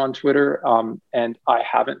of time on Twitter, and I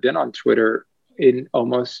haven't been on Twitter in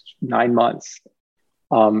almost 9 months,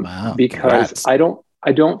 wow, because congrats.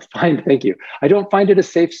 I don't find it a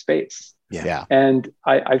safe space. Yeah. And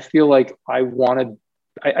I feel like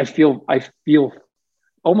I feel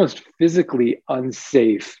almost physically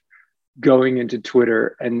unsafe going into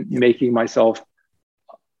Twitter and making myself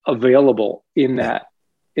available in that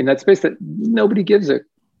space that nobody gives a.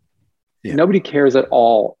 Yeah. Nobody cares at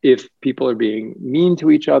all if people are being mean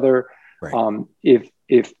to each other. Right.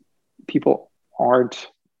 If people aren't,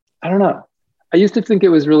 I don't know. I used to think it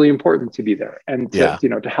was really important to be there and to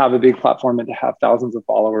have a big platform and to have thousands of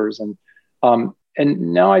followers. And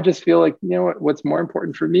now I just feel like, what's more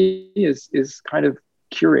important for me is kind of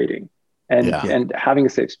curating and having a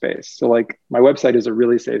safe space. So like my website is a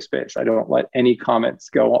really safe space. I don't let any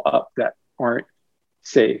comments go up that aren't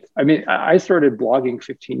safe. I mean, I started blogging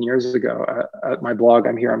 15 years ago at my blog,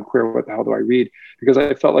 I'm Here, I'm Queer, What the Hell Do I Read? Because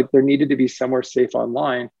I felt like there needed to be somewhere safe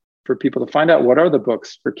online for people to find out what are the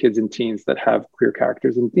books for kids and teens that have queer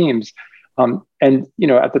characters and themes. And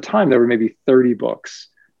at the time, there were maybe 30 books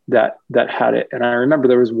that had it. And I remember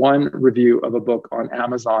there was one review of a book on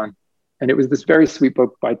Amazon, and it was this very sweet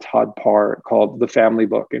book by Todd Parr called The Family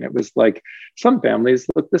Book. And it was like, some families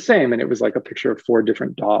look the same. And it was like a picture of four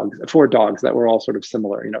dogs that were all sort of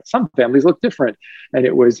similar. Some families look different. And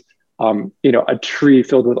it was, a tree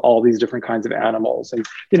filled with all these different kinds of animals. And,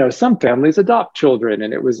 some families adopt children.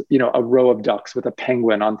 And it was, a row of ducks with a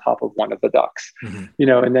penguin on top of one of the ducks,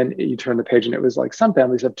 and then you turn the page and it was like, some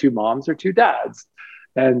families have 2 moms or 2 dads.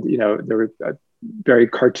 And, there was a very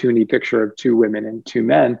cartoony picture of 2 women and 2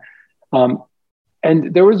 men.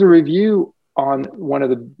 And there was a review on one of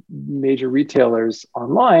the major retailers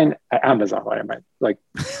online, Amazon. Why am I like?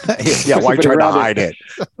 Yeah, why try to hide it?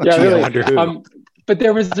 Yeah, really. But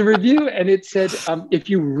there was a review, and it said, if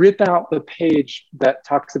you rip out the page that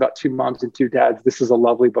talks about 2 moms and 2 dads, this is a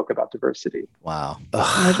lovely book about diversity. Wow. And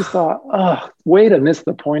I just thought, way to miss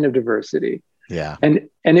the point of diversity. Yeah. And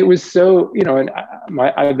it was so, and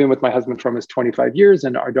I've been with my husband for almost 25 years,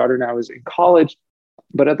 and our daughter now is in college.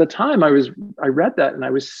 But at the time I read that and I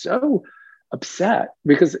was so upset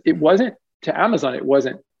because it wasn't, to Amazon, it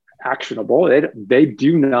wasn't actionable. They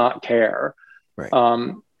do not care. Right.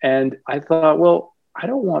 And I thought, well, I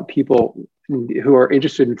don't want people who are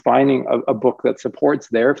interested in finding a book that supports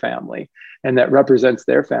their family and that represents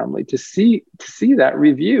their family to see that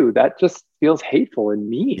review. That just feels hateful and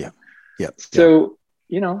mean. Yeah. Yeah. So,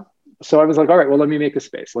 so I was like, all right, well, let me make a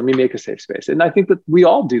space. Let me make a safe space. And I think that we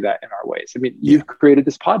all do that in our ways. I mean, you've created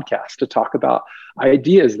this podcast to talk about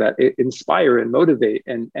ideas that inspire and motivate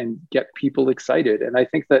and get people excited. And I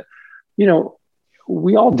think that,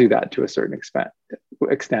 we all do that to a certain extent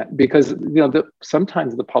because,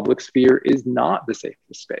 sometimes the public sphere is not the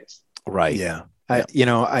safest space. Right. Yeah.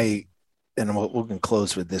 We can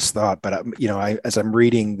close with this thought, but as I'm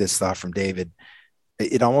reading this thought from David,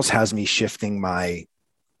 it almost has me shifting my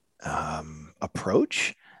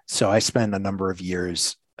approach. So I spent a number of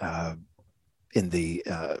years in the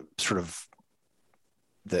sort of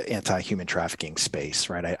the anti-human trafficking space,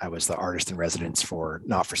 right? I was the artist in residence for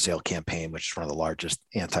Not for Sale campaign, which is one of the largest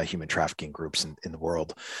anti-human trafficking groups in the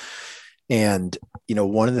world. And,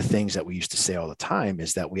 one of the things that we used to say all the time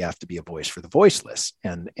is that we have to be a voice for the voiceless.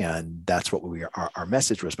 And that's what our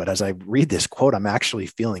message was. But as I read this quote, I'm actually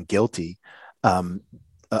feeling guilty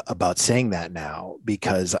about saying that now,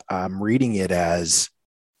 because I'm reading it as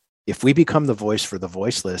if we become the voice for the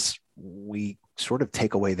voiceless, we sort of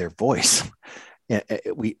take away their voice.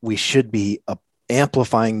 We should be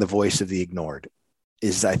amplifying the voice of the ignored.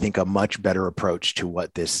 is I think a much better approach to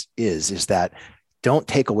what this is that don't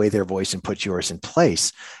take away their voice and put yours in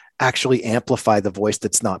place. Actually amplify the voice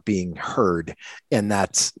that's not being heard. And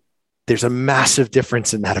there's a massive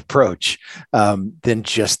difference in that approach than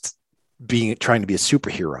just trying to be a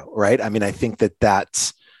superhero, right? I mean, I think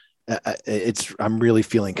that's I'm really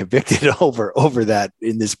feeling convicted over that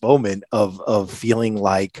in this moment of feeling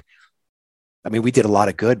like, I mean, we did a lot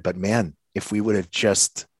of good, but man, if we would have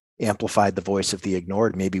just amplified the voice of the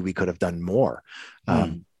ignored, maybe we could have done more.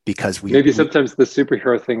 Because sometimes the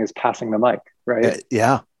superhero thing is passing the mic, right?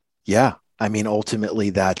 Yeah. I mean,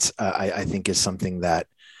 ultimately that's, I think is something that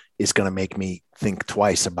is going to make me think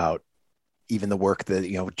twice about even the work that,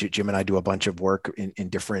 Jim and I do a bunch of work in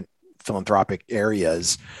different philanthropic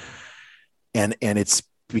areas. And it's,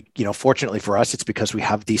 fortunately for us, it's because we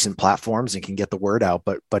have decent platforms and can get the word out.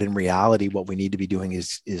 But in reality, what we need to be doing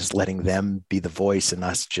is letting them be the voice and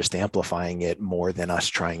us just amplifying it more than us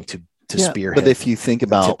trying to spearhead. But if you think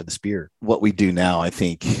about the tip of the spear, what we do now, I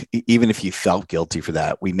think even if you felt guilty for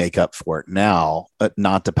that, we make up for it now,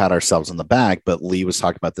 not to pat ourselves on the back. But Lee was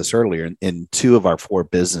talking about this earlier in 2 of our 4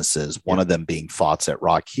 businesses, one of them being Thoughts that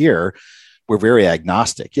Rock here. We're very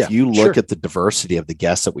agnostic. If you look at the diversity of the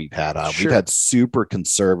guests that we've had on, we've had super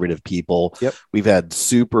conservative people. We've had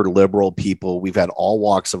super liberal people. We've had all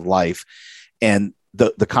walks of life. And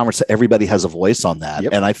the conversation, everybody has a voice on that.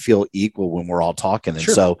 And I feel equal when we're all talking. And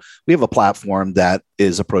so we have a platform that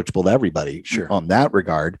is approachable to everybody on that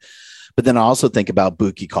regard. But then I also think about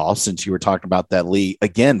Bookie Call, since you were talking about that, Lee,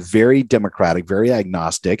 again, very democratic, very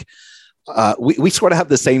agnostic. We sort of have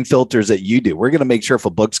the same filters that you do. We're going to make sure if a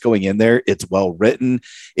book's going in there, it's well written,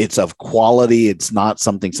 it's of quality. It's not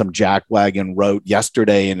something some jackwagon wrote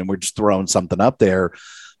yesterday and we're just throwing something up there.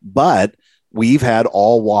 But we've had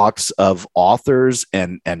all walks of authors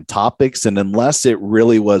and topics. And unless it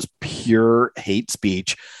really was pure hate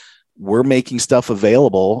speech, we're making stuff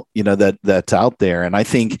available, that's out there. And I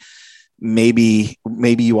think maybe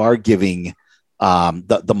you are giving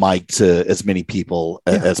the mic to as many people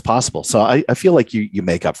as possible. So I feel like you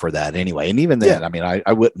make up for that anyway. And even then, I mean, I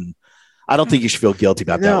don't think you should feel guilty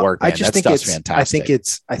about that work, man. I just think it's fantastic.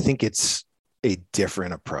 I think it's a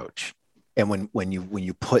different approach. And when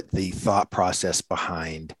you put the thought process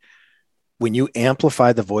behind, when you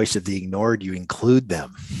amplify the voice of the ignored, you include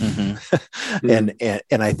them. And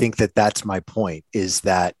I think that's my point, is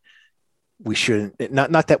that we shouldn't,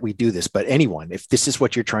 not that we do this, but anyone, if this is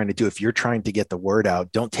what you're trying to do, if you're trying to get the word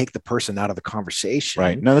out, don't take the person out of the conversation.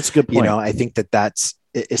 Right. No, that's a good point. I think that's,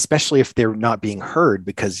 especially if they're not being heard,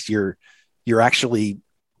 because you're actually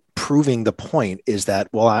proving the point is that,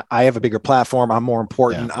 well, I have a bigger platform. I'm more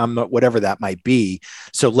important. I'm not, whatever that might be.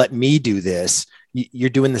 So let me do this. You're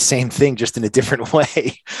doing the same thing, just in a different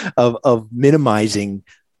way of minimizing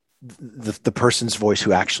the person's voice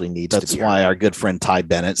who actually needs to be heard. That's why our good friend Ty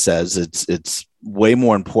Bennett says it's way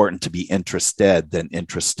more important to be interested than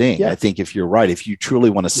interesting. I think if you're right, if you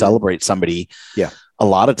truly want to celebrate somebody, a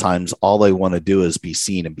lot of times all they want to do is be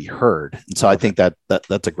seen and be heard. And so I think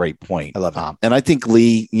that's a great point. I love it. And I think,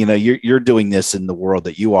 Lee, you're doing this in the world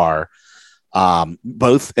that you are.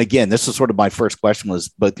 Both, again, this is sort of my first question, was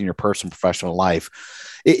both in your personal and professional life.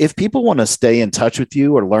 If people want to stay in touch with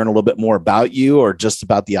you or learn a little bit more about you or just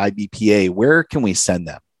about the IBPA, where can we send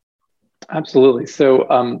them? Absolutely. So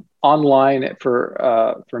online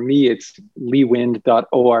for me, it's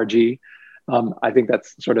leewind.org. I think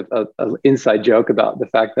that's sort of an inside joke about the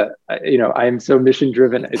fact that, I am so mission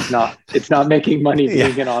driven. It's not making money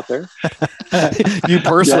being an author. You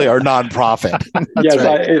personally are nonprofit. Yes,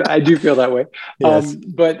 right. I do feel that way. Yes.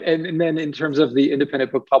 But then in terms of the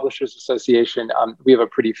Independent Book Publishers Association, we have a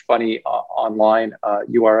pretty funny online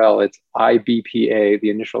URL. It's IBPA, the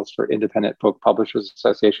initials for Independent Book Publishers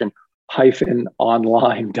Association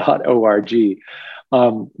 -online.org.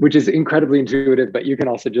 Which is incredibly intuitive, but you can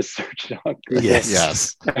also just search it on Google.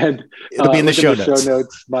 Yes. And it'll be in the show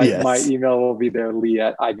notes. My email will be there,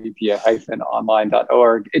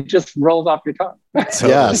 lee@ibpa-online.org. It just rolls off your tongue.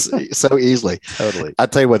 Yes, so easily. Totally. I'll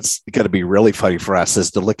tell you what's going to be really funny for us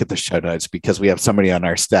is to look at the show notes, because we have somebody on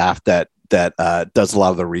our staff that does a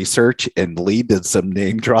lot of the research, and Lee did some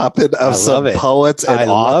name dropping of some poets and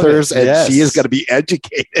authors, and she is going to be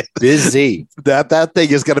educated. Busy. That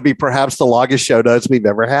thing is going to be perhaps the longest show notes we've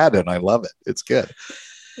ever had, and I love it. It's good.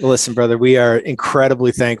 Listen, brother, we are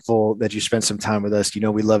incredibly thankful that you spent some time with us. You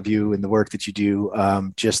know, we love you and the work that you do.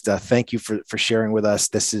 Thank you for sharing with us.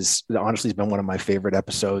 This is honestly has been one of my favorite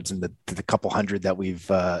episodes in the couple hundred that we've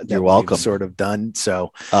You're welcome. sort of done.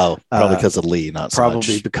 So, probably because of Lee, not so probably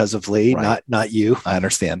much. because of Lee, Right. not you. I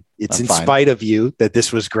understand. It's I'm in fine. spite of you that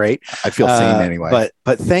this was great. I feel seen anyway.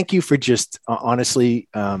 But thank you for just honestly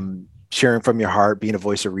sharing from your heart, being a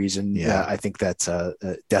voice of reason. Yeah. I think that's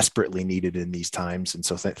desperately needed in these times. And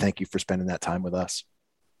so thank you for spending that time with us.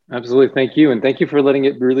 Absolutely. Thank you. And thank you for letting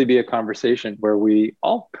it really be a conversation where we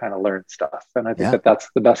all kind of learn stuff. And I think that's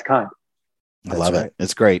the best kind. I love right. it.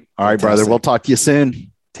 It's great. All right, Fantastic. brother. We'll talk to you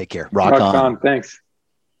soon. Take care. Rock on. Thanks.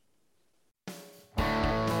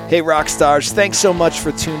 Hey, rock stars. Thanks so much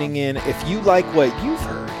for tuning in. If you like what you've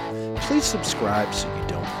heard, please subscribe so you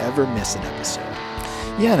don't ever miss an episode.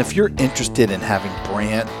 Yeah, and if you're interested in having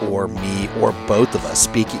Brant or me or both of us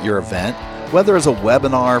speak at your event, whether as a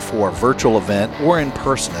webinar for a virtual event or in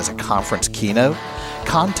person as a conference keynote,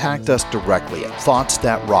 contact us directly at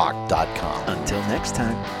thoughtsthatrock.com. Until next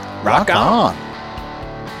time, Rock on.